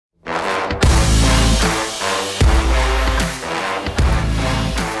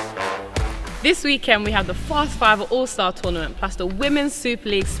This weekend we have the Fast Five All-Star Tournament plus the Women's Super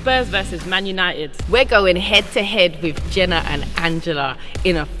League Spurs versus Man United. We're going head to head with Jenna and Angela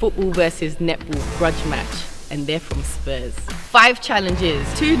in a football versus netball grudge match, and they're from Spurs. 5 challenges,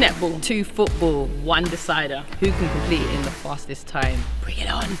 2 netball, 2 football, 1 decider. Who can complete it in the fastest time? Bring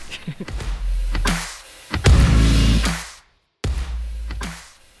it on.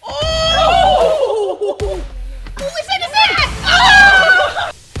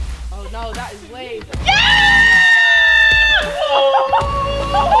 Oh no, that is way.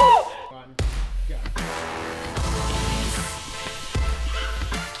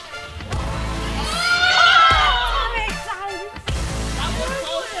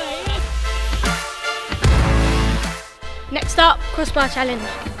 Next up, crossbar challenge.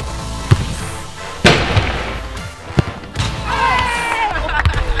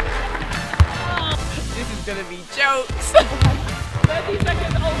 This is gonna be jokes. 30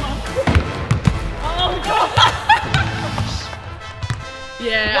 seconds over. Oh god.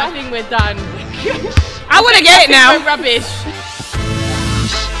 Yeah, I think we're done. I wanna get it now. We're rubbish.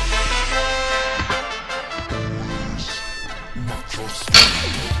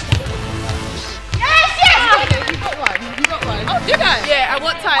 Did I? Yeah, at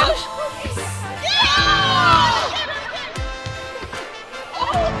what time?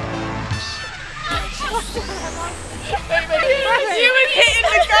 She was hitting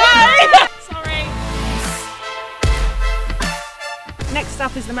the guy! Sorry. Next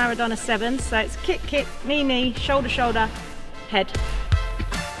up is the Maradona 7, so it's kick, kick, knee, knee, shoulder, shoulder, head.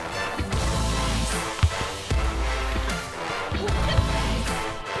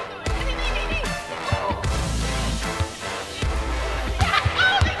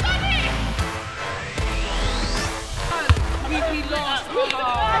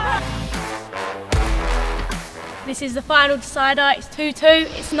 This is the final decider. It's 2-2.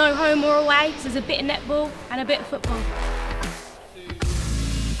 It's no home or away. This is a bit of netball and a bit of football.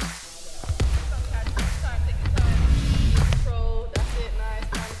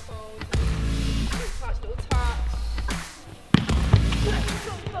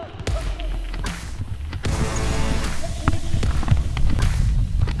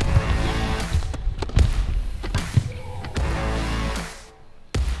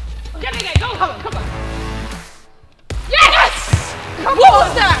 Come on. Yes! What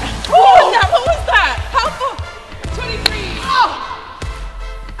was that? What was that? How far? 23. Oh!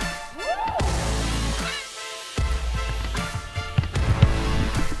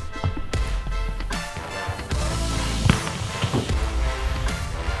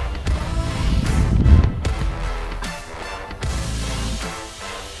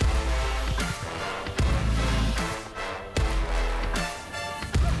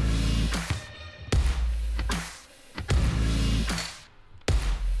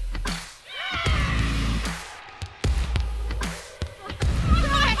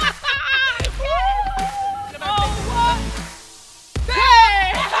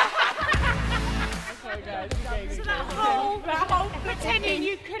 So that whole pretending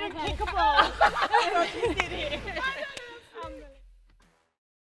you couldn't kick a ball. You did it.